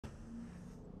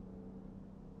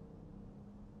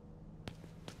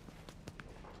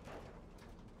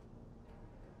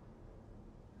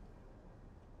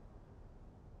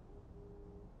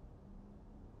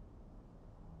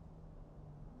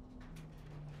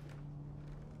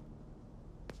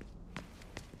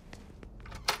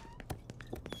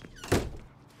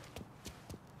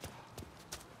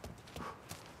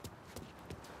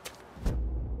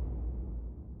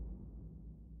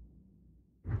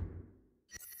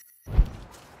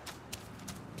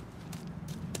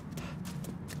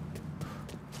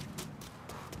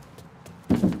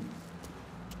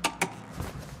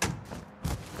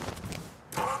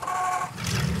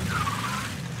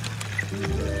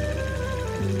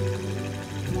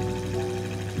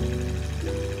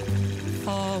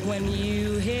when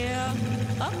you hear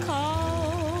a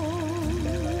call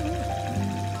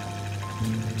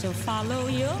to follow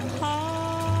your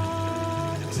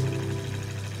heart,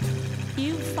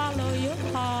 you follow your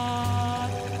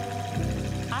heart.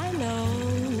 I know.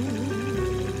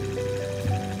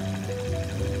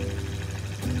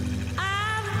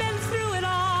 I've been through it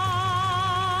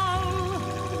all,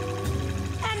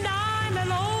 and I'm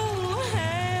an old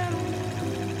hand,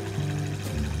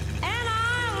 and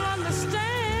I'll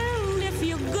understand if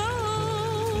you go.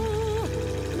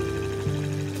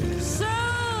 So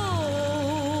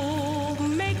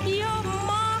make your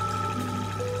mark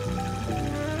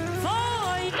for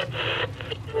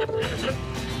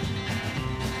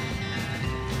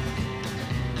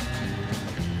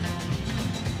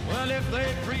Well, if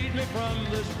they freed me from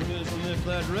this prison, if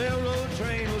that railroad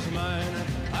train was mine,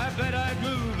 I bet I'd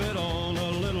move it on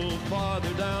a little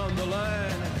farther down the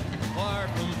line. Far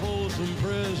from Folsom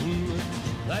Prison,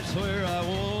 that's where I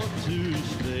want to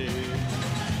stay.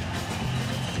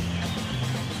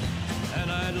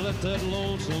 And I'd let that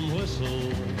lonesome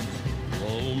whistle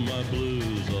blow my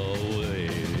blues away.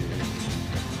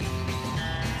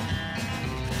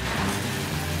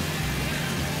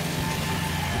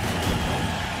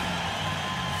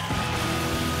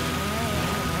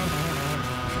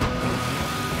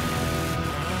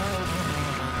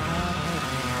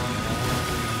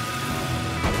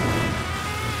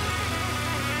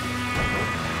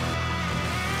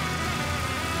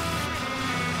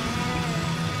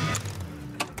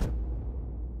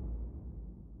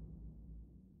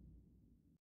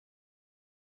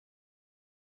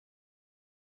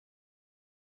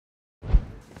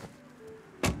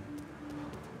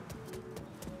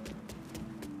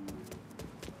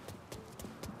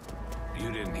 You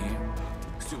didn't hear?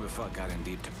 Stupid fuck got in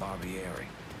deep to Barbieri.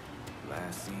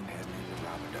 Last seen heading into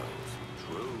Rapidos.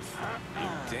 Truth.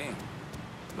 You'd think.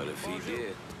 But if he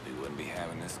did, we wouldn't be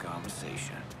having this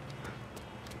conversation.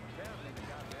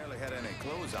 Barely had any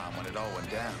clothes on when it all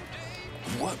went down.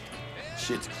 What?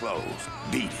 Shit's closed.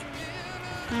 Beat it.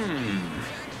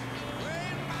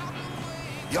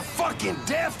 You're fucking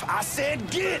deaf? I said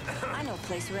get! I know a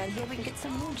place around here we can get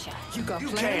some moonshine. You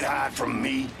can't hide from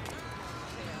me.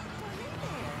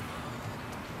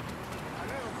 I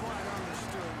never quite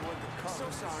understood what the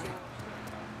color. So sorry.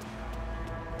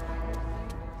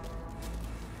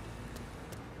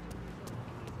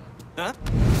 Huh?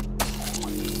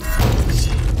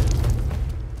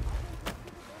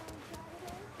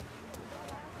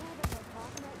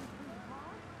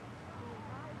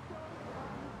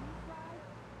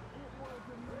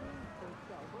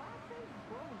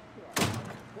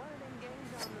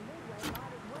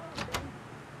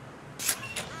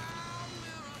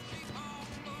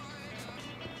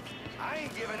 I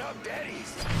ain't giving up,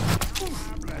 Daddy's.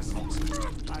 Bless him.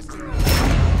 I still.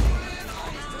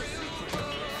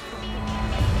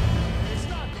 It's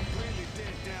not completely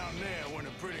dead down there when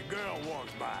a pretty girl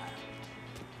walks by.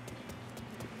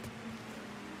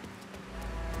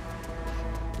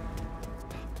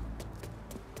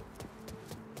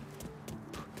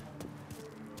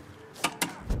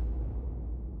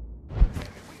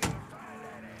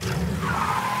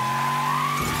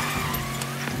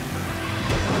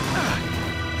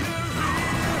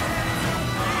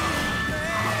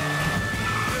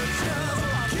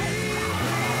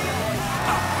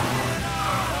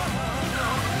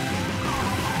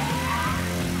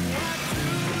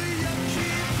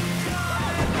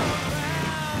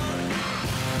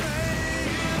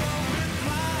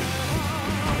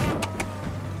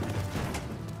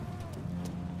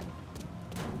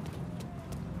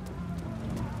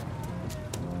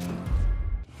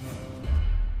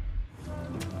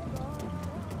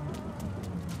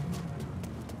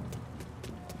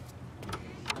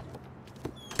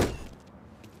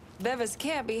 Bevis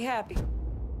can't be happy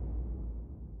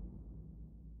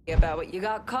about what you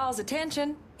got Carl's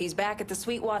attention. He's back at the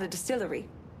Sweetwater Distillery.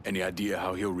 Any idea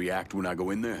how he'll react when I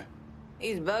go in there?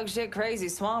 He's bug shit crazy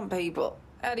swamp people.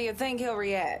 How do you think he'll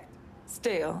react?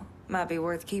 Still, might be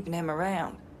worth keeping him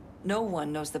around. No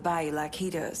one knows the bayou like he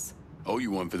does. Owe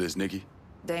you one for this, Nikki.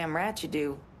 Damn right you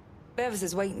do. Bevis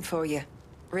is waiting for you.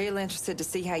 Real interested to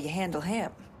see how you handle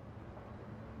him.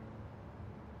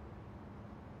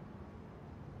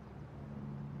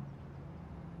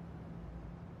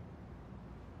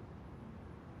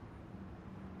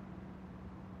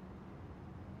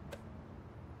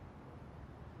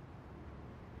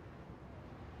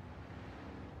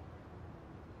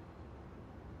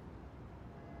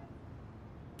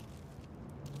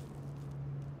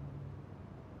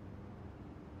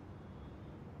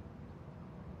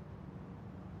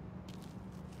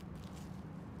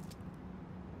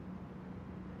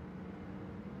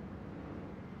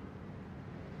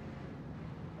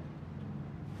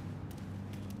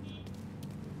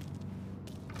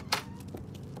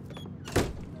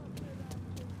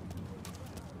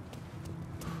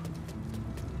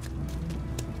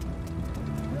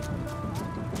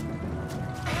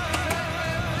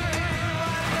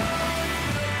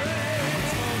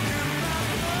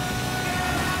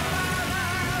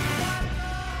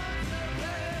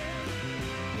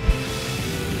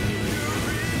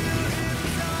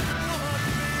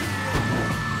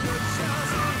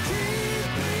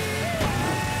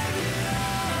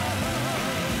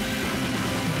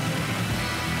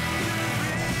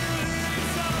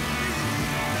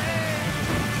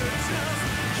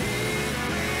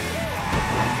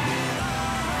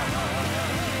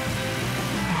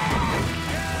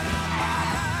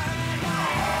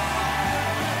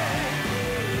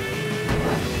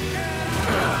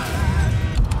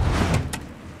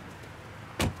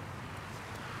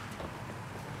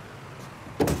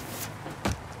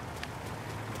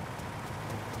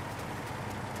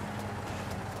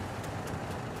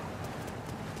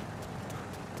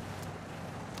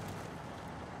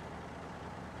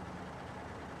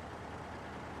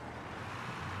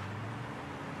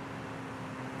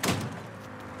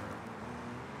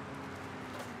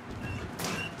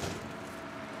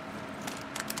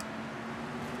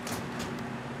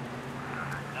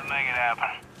 make it happen.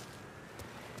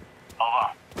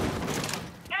 Over.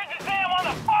 Did you see him on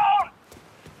the phone?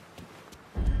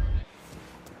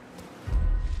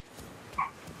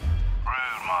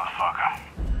 Rude, motherfucker.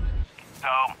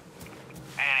 So,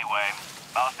 anyway,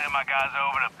 I'll send my guys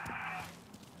over to...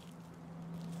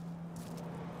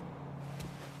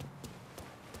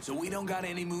 So we don't got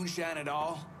any moonshine at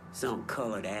all? Some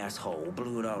colored asshole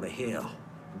blew it all to hell.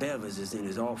 Bevers is in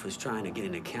his office trying to get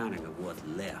an accounting of what's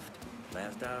left.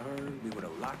 Last I heard, we would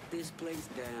have locked this place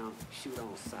down, shoot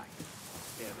on sight.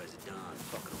 Bevers done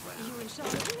fucking around. You and Sean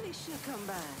really should come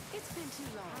back. It's been too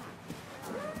long.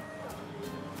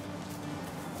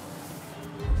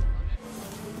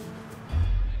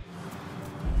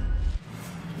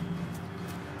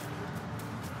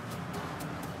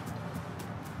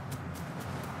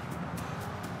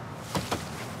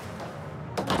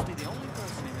 Must be the only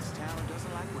person in this town who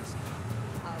doesn't like whiskey.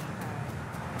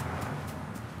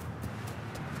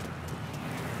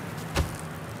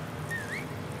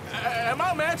 Am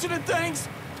I imagining things?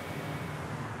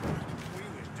 We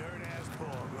was dirt-ass poor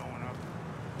growing up.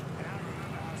 And I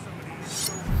remember how some of these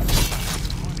soldiers had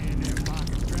money in their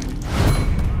pockets trying to keep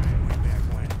in mind way back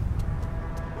when.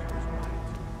 We was white.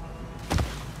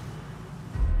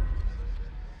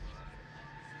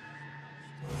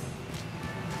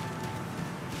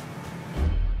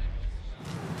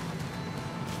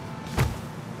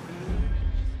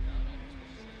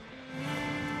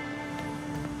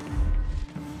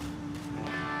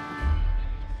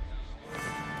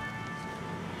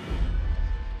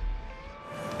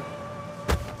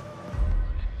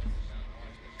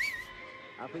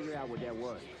 I'll figure out what that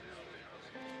was.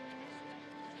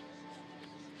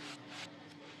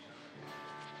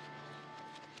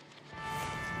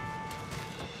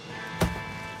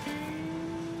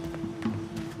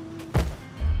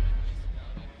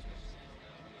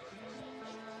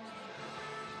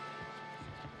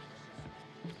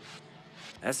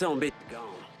 That son of a bitch gone.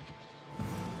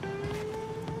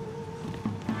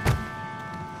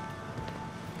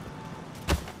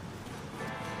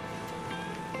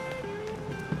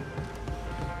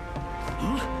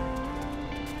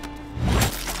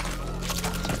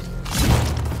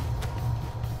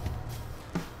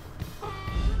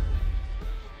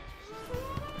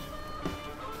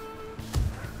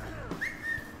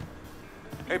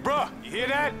 Hey, bro, you hear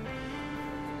that?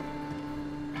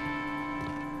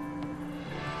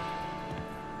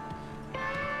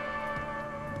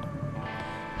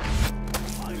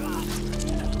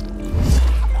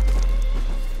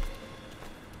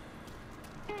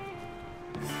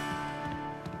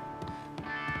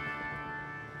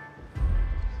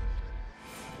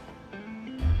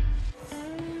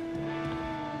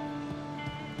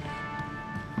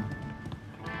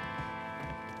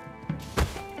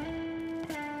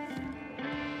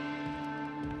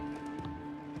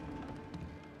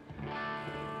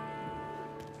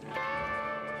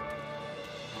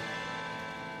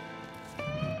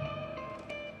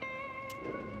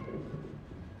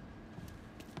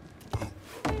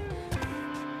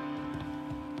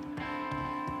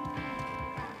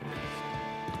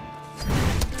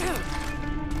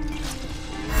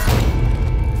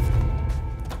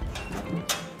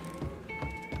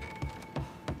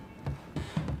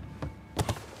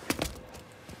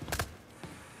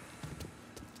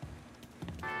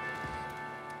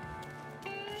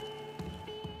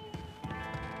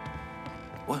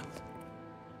 What?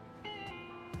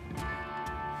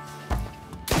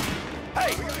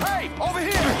 Hey, hey, over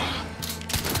here!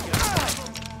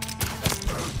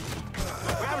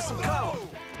 Grab some cover.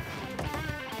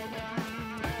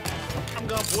 I'm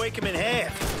gonna break him in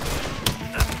half.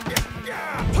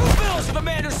 2 bills for the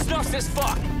man who snuffs this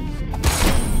fuck!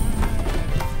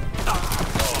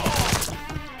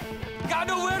 Got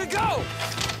nowhere to go!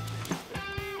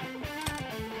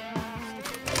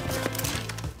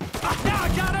 Now I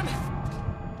got him!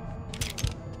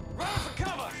 Run for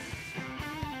cover!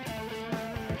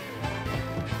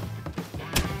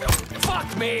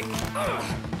 Fuck me!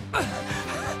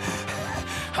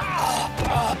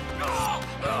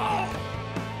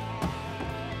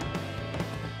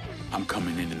 I'm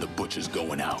coming in and the butcher's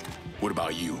going out. What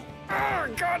about you? Oh,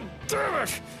 God damn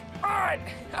it! All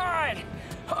right,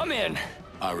 I'm in.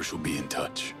 Irish will be in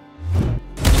touch.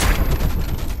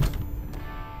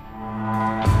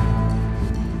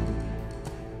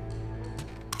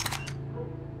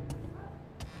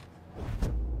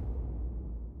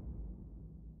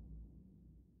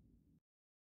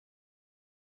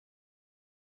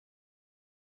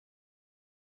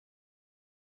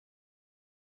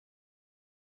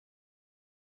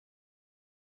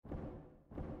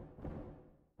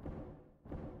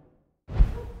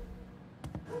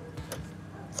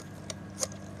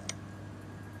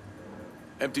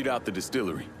 Emptied out the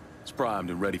distillery. It's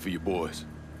primed and ready for your boys.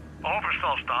 I hope you're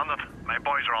still standing. My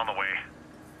boys are on the way.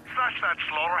 Snatch that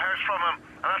slaughterhouse from him,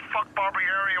 and that fuck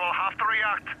Barbieri will have to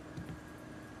react.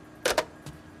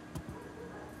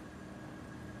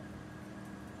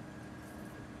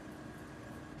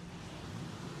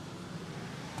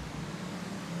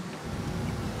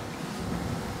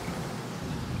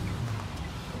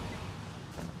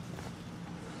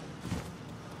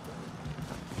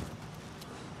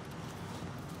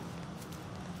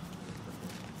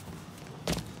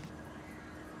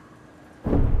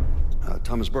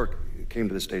 Thomas Burke came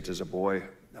to the States as a boy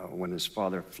when his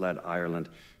father fled Ireland,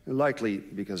 likely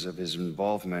because of his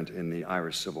involvement in the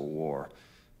Irish Civil War.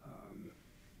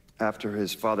 After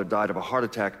his father died of a heart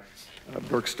attack,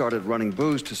 Burke started running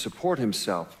booze to support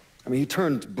himself. I mean, he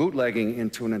turned bootlegging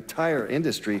into an entire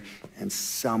industry, and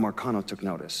Sal Marcano took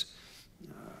notice.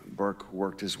 Burke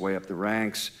worked his way up the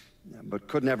ranks, but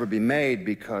could never be made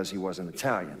because he wasn't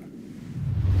Italian.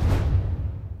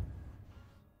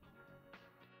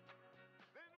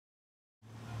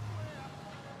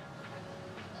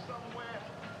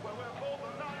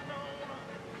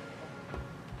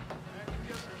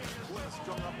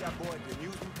 Strung up that boy at the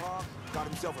amusement park, got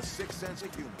himself a sick sense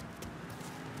of humor.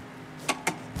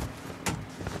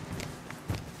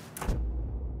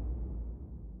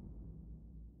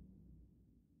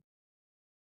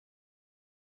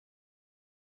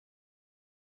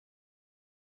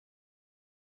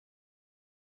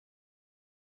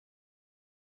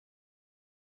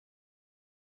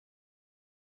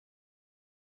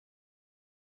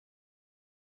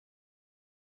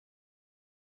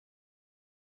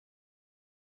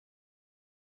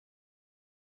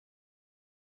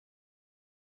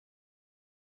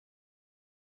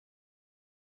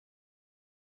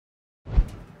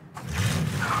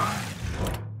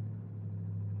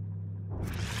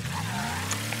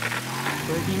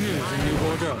 Breaking news in New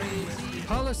Bordeaux.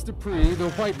 Hollis Dupree,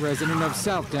 the white resident of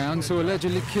Southdowns who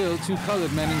allegedly killed 2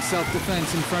 colored men in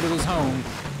self-defense in front of his home,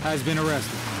 has been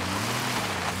arrested.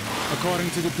 According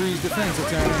to Dupree's defense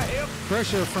attorney,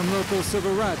 pressure from local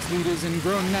civil rights leaders and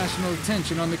growing national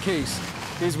attention on the case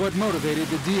is what motivated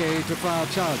the DA to file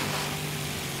charges.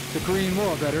 The Korean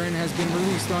War veteran has been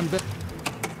released on bail.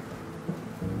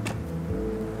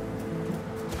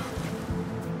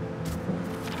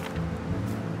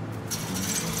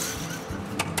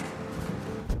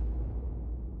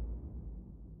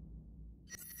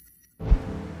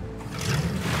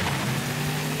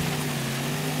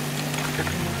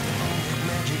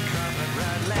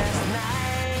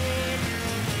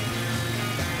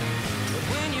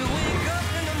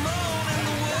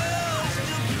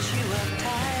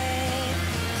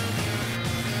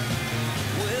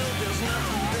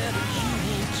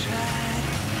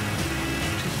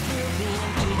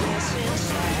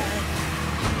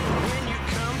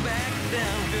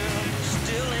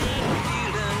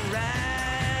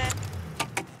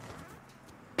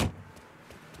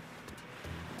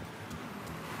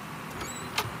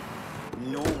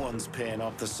 No one's paying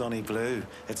up the Sonny Blue.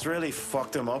 It's really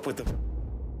fucked him up with the...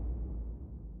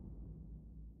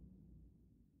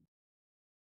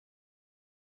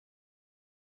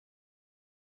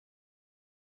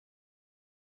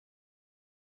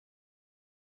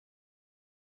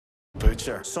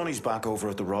 Butcher. Sonny's back over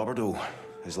at the Roberto.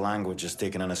 His language has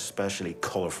taken an especially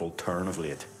colorful turn of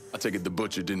late. I take it the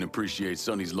Butcher didn't appreciate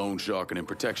Sonny's loan sharking and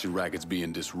protection rackets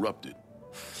being disrupted.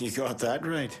 You got that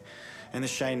right. And the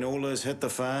Shinolas hit the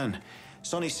fan.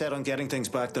 Sonny's set on getting things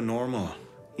back to normal.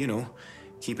 You know,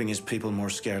 keeping his people more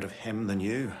scared of him than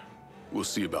you. We'll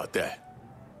see about that.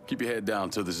 Keep your head down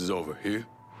till this is over, here?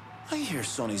 I hear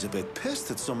Sonny's a bit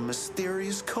pissed at some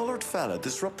mysterious colored fella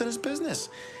disrupting his business.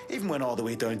 Even went all the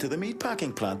way down to the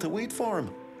meatpacking plant to wait for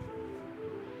him.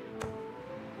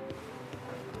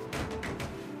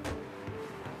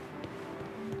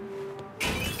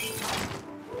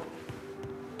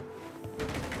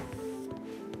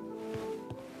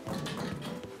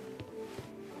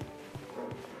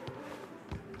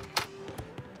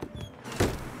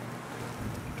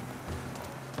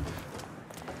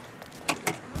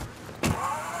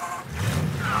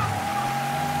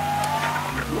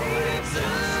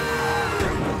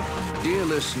 Dear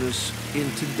listeners, in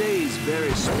today's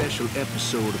very special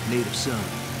episode of Native Son,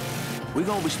 we're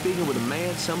going to be speaking with a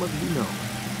man some of you know,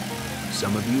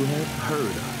 some of you have heard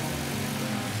of,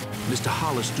 Mr.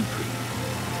 Hollis Dupree.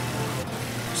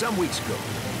 Some weeks ago,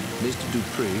 Mr.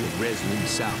 Dupree, a resident of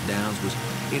Southdowns, was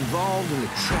involved in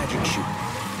a tragic shooting.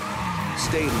 The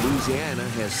state of Louisiana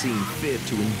has seen fit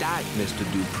to indict Mr.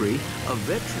 Dupree, a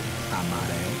veteran, I might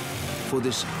add, for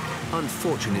this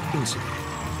unfortunate incident.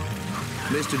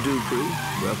 Mr. Dupree,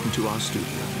 welcome to our studio.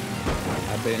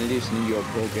 I've been listening to your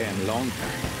program a long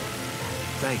time.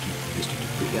 Thank you, Mr.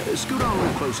 Dupree. Scoot on a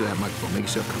little closer to that microphone. Make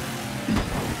yourself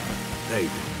comfortable. There you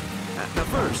go. Now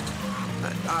first,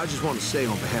 I just want to say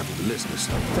on behalf of the listeners,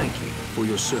 thank you for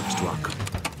your service to our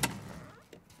country.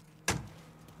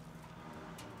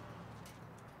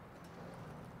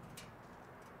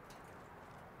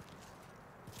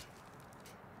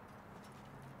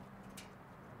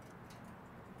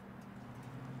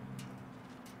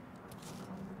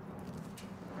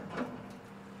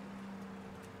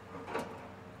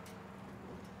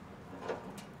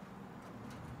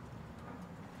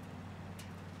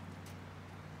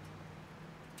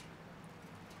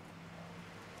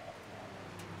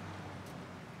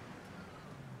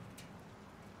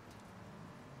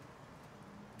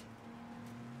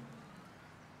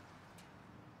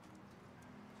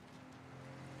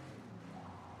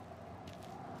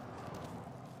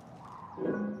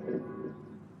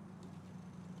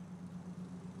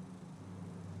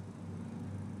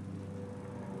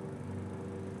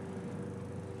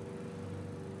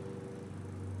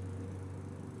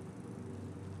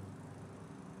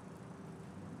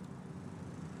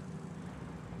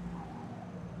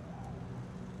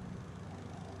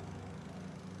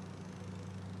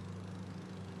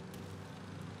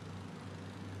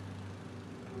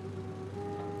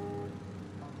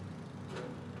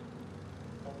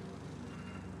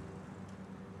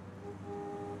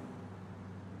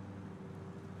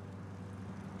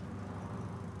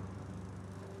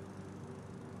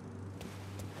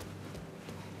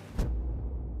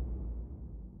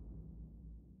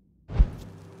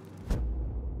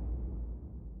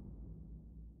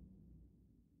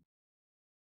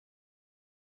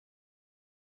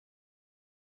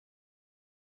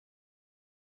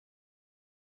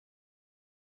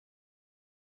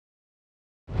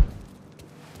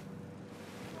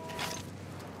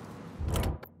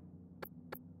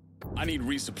 I need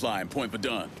resupply and Point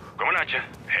Verdun. Going at you.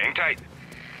 Hang tight.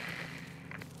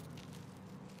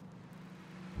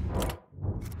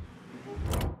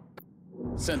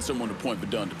 Send someone to Point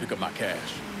Verdun to pick up my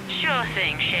cash. Sure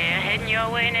thing, Cher. Heading your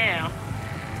way now.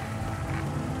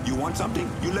 You want something?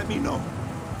 You let me know.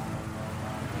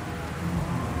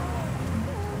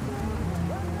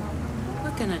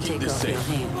 What can I take this off your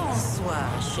safe. hands?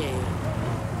 Bonsoir, Cher.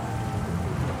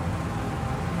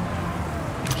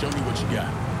 Show me what you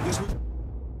got.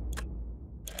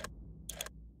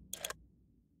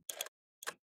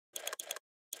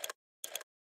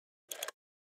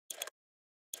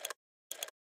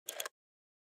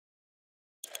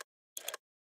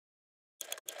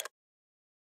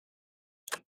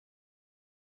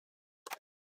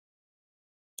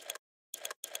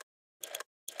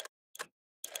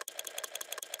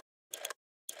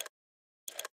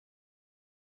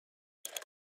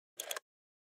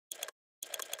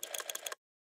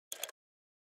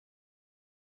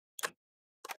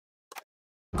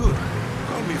 Good.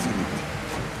 Call me if you need me.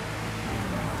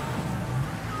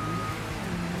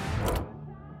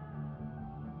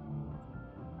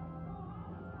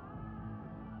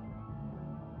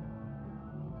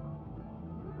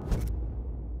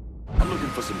 I'm looking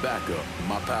for some backup.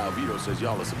 My pal Vito says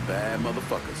y'all are some bad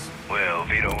motherfuckers. Well,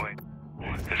 Vito, in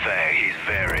fact, he's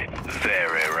very,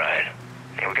 very right.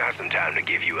 And we got some time to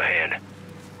give you a hand.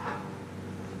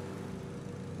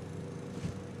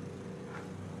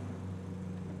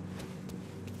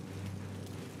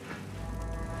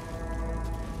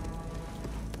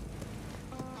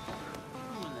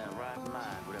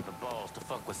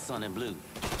 Fuck with Sun and Blue.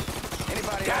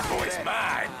 Anybody That boy's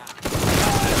mine!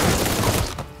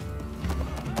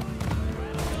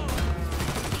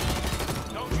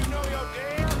 Don't you know your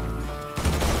dad?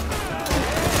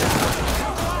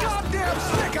 Goddamn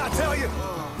sick, I tell you!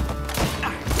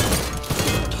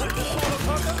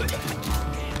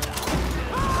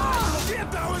 Ah, shit,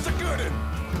 that was a good one!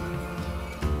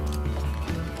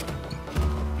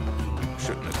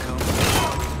 Shouldn't have come.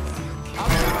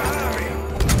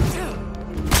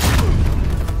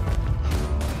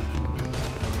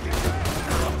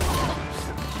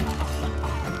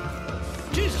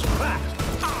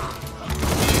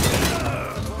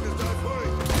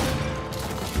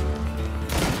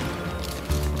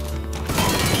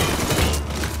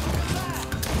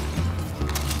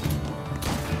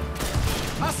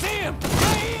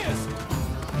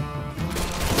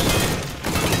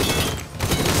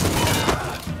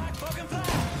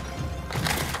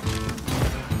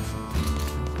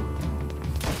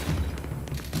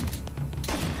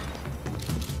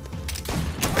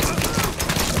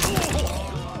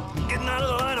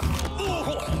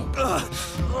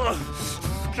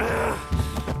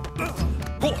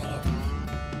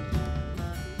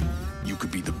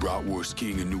 Horse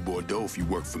King in New Bordeaux if you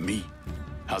work for me.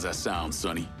 How's that sound,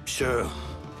 Sonny? Sure.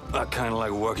 I kinda like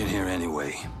working here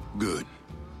anyway. Good.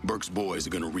 Burke's boys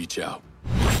are gonna reach out.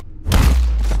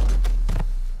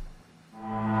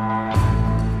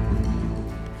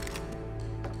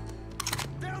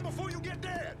 Down before you get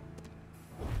dead!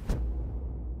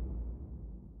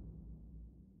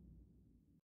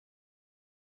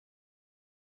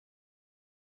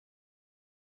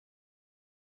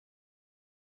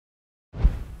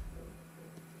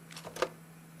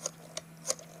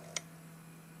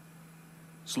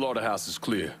 Slaughterhouse is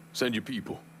clear. Send your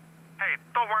people. Hey,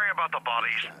 don't worry about the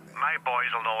bodies. My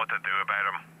boys will know what to do about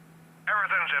them.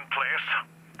 Everything's in place.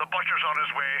 The butcher's on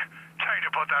his way. Time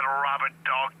to put that rabid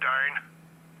dog down.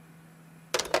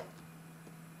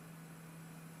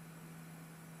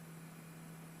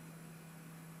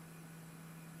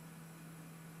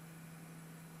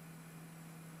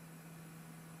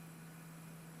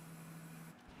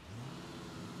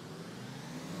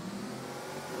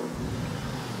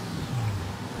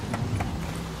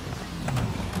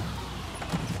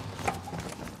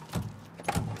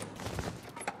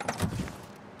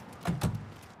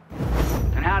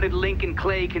 How did Lincoln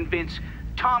Clay convince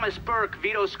Thomas Burke,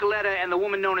 Vito Scaletta, and the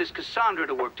woman known as Cassandra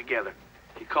to work together?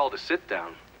 He called a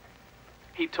sit-down.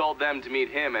 He told them to meet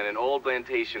him at an old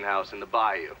plantation house in the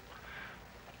bayou.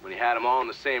 When he had them all in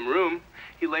the same room,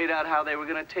 he laid out how they were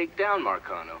going to take down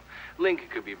Marcano. Lincoln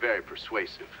could be very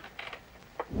persuasive.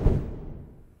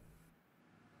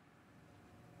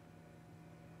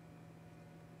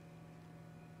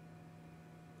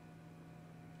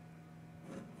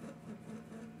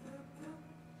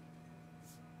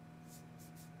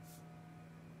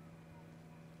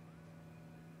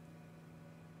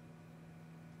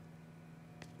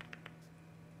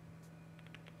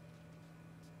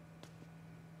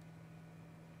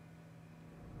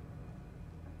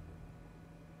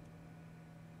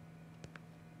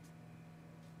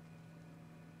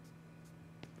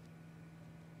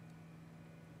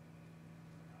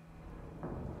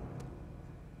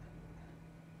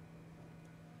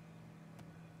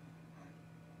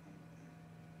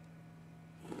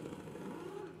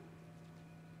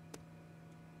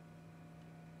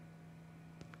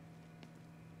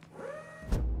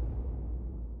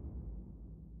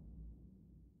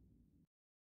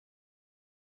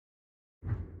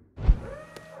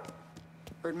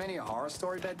 Heard many a horror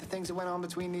story about the things that went on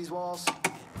between these walls.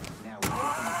 Now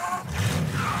we're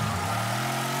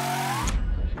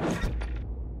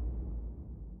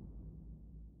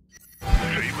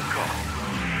Trey McCall,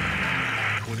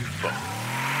 24.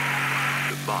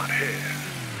 Lamont Hare,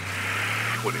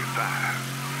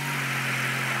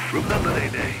 25. Remember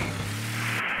their names.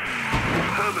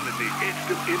 Permanently etched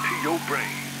them into your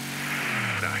brain.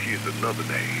 Now here's another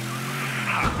name.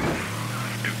 Hoppus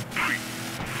Dupree.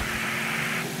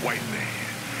 White man.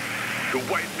 The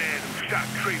white man who shot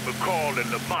Trey McCall and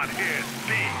Lamont Hare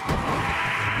dead.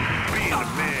 Being the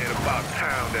man about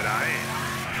town that I am,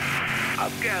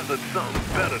 I've gathered something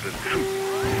better than truth.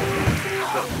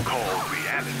 Something called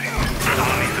reality.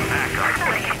 I'll need some backup. I saw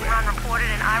the hit and run reported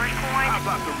in Irish Point. How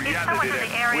about the If reality someone's in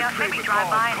that the area, when Trey maybe drive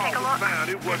by and take a look.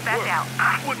 it wasn't Back work. out.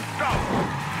 I wouldn't stop.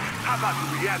 How about the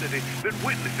reality that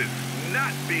witnesses not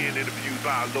being interviewed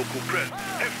by our local press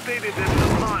have stated that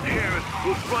Lamont Harris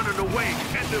was running away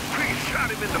and the priest shot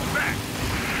him in the back?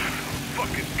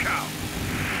 Fucking cow.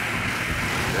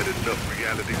 That is enough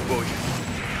reality for you.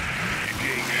 If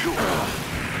you ain't sure,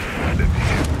 let me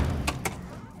hear it.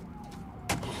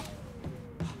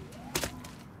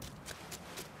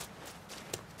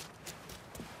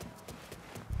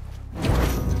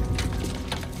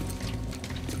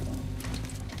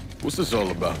 What's this all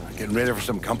about? Getting ready for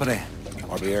some company.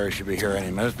 Barbieri should be here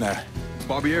any minute now.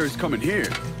 Barbieri's coming here?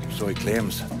 So he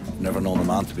claims. Never known the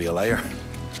man to be a liar.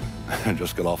 I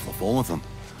just got off the phone with him.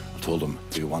 I told him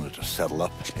if he wanted to settle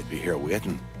up, he'd be here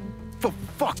waiting. For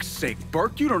fuck's sake,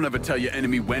 Burke, you don't ever tell your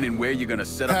enemy when and where you're gonna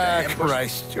set up the ambush.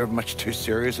 Christ, you're much too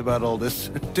serious about all this.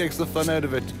 It takes the fun out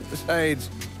of it. Besides,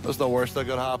 that's the worst that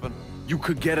could happen. You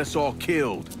could get us all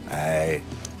killed. Aye,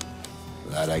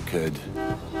 that I could.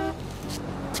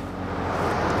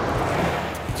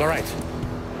 It's all right.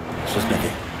 It's just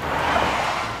Nicky.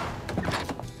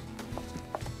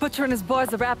 Butcher and his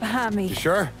boys are right behind me. You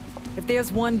sure? If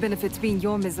there's one benefit to being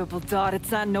your miserable dot,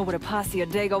 it's I know what a posse of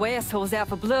Dago assholes out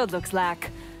for blood looks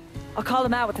like. I'll call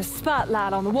them out with a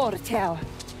spotlight on the water tower.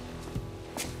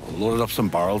 We'll load up some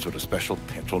barrels with a special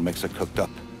petrol mixer cooked up.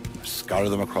 Scatter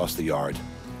them across the yard.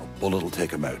 A bullet will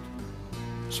take them out.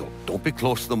 So don't be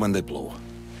close to them when they blow.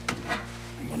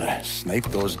 I'm gonna snipe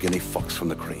those guinea fucks from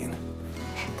the crane.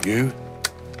 You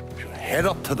should head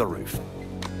up to the roof.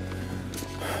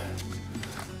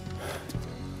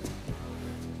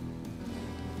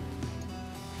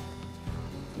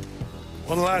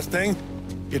 One last thing.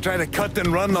 You try to cut and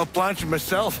run, I'll planch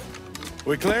myself.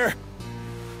 We clear?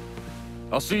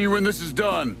 I'll see you when this is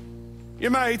done. You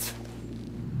might.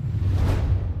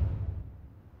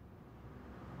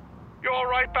 You all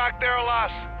right back there,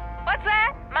 lass? What's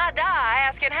that? My die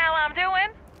asking how I'm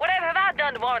doing? Whatever have I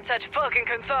done to warrant such fucking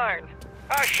concern?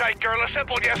 Ah, shite, girl. A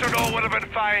simple yes or no would have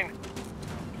been fine.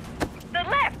 The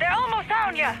left, they're almost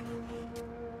on you.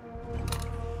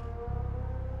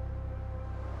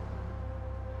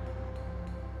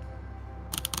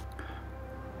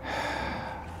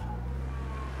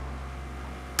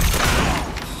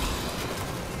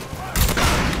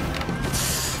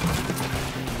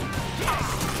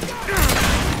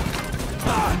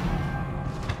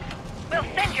 We'll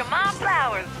send your mom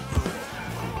flowers.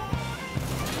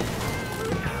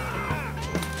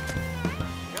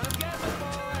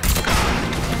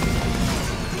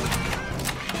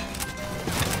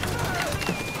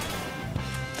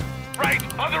 Right,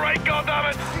 on the right,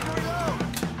 goddammit!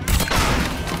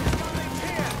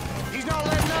 He's not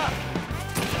letting up.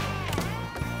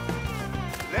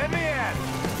 Let me in.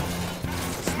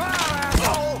 Smile,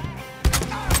 asshole.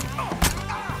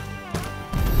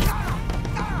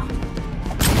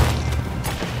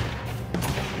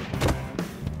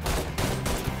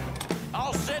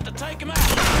 All set to take him out.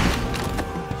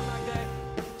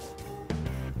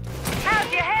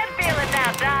 How's your head feeling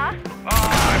now, Da? Oh,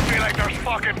 I feel like there's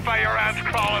fucking fire ants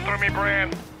crawling through me brain.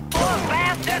 Poor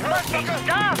bastard must be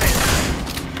starving.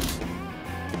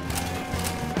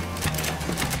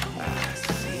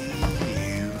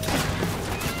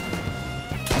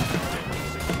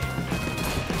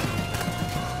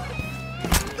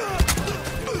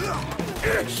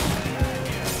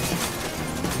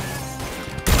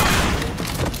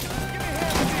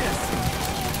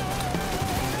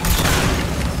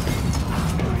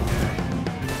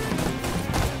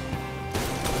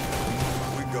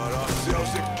 We got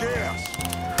ourselves a gas.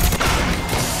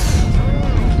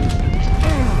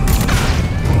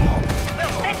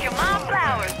 We'll send your mom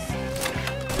flowers.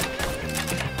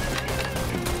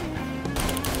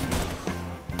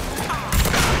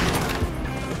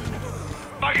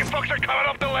 Fucking fucks are coming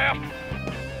up the left.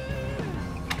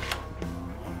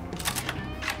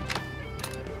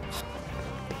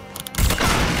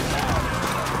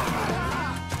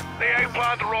 The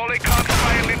eggplant rolling comes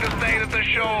finally to stay at the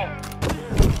show.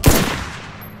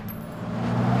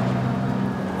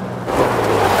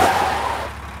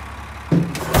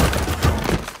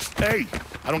 Hey,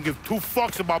 I don't give two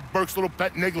fucks about Burke's little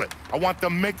pet Niglet. I want the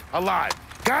Mick alive.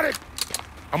 Got it?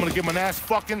 I'm gonna give him an ass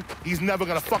fucking he's never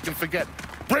gonna fucking forget.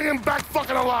 Bring him back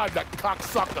fucking alive, that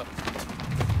cocksucker.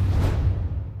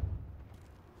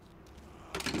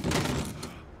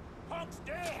 Punk's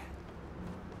dead.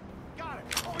 Got it.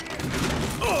 Oh, yeah.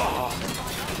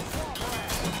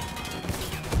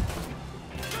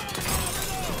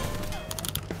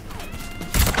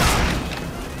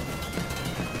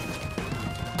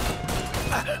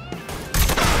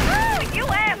 Ooh, you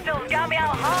assholes got me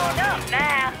all hauled up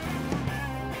now.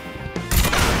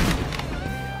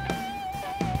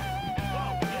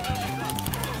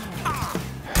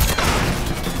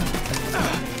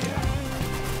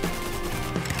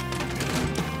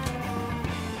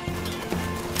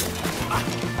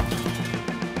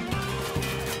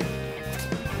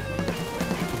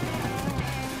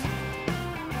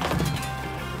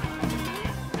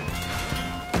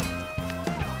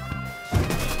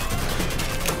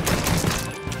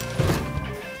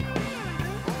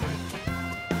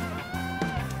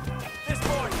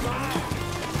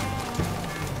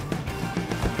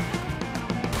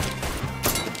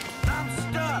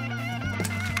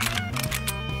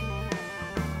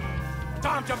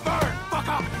 Time to burn! Fuck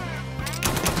up!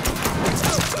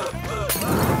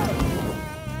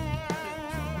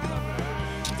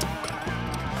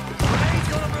 Grenades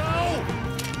gonna blow!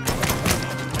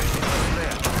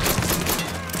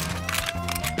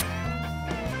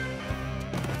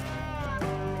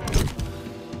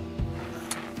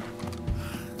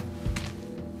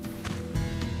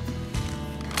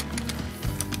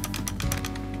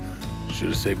 Should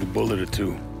have saved a bullet or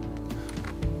two.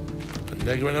 The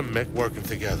nigger and the Mick working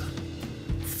together.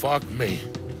 Fuck me.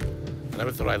 I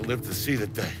never thought I'd live to see the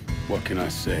day. What can I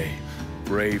say?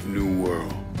 Brave new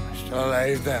world. Still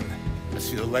alive then. I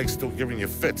see the legs still giving you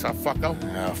fits, huh, fucko?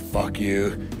 Ah, fuck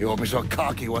you. You won't be so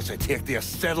cocky once I take the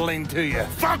acetylene to you.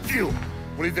 Fuck you!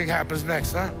 What do you think happens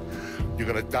next, huh? You're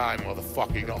gonna die,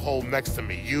 motherfucker. You're gonna hold next to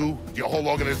me. You, your whole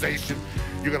organization.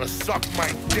 You're gonna suck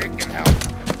my dick in hell.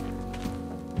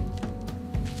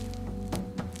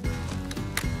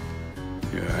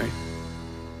 You all right?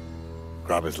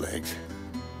 Grab his legs.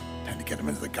 Time to get him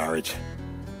into the garage.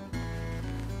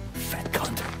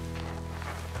 happened?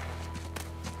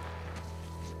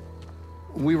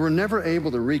 We were never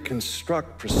able to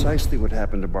reconstruct precisely what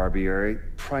happened to Barbieri,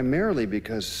 primarily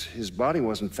because his body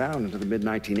wasn't found until the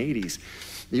mid-1980s.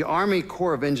 The Army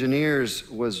Corps of Engineers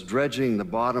was dredging the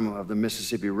bottom of the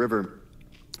Mississippi River,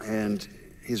 and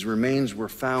his remains were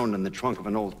found in the trunk of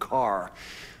an old car.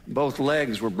 Both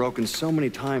legs were broken so many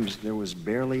times there was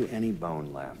barely any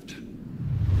bone left.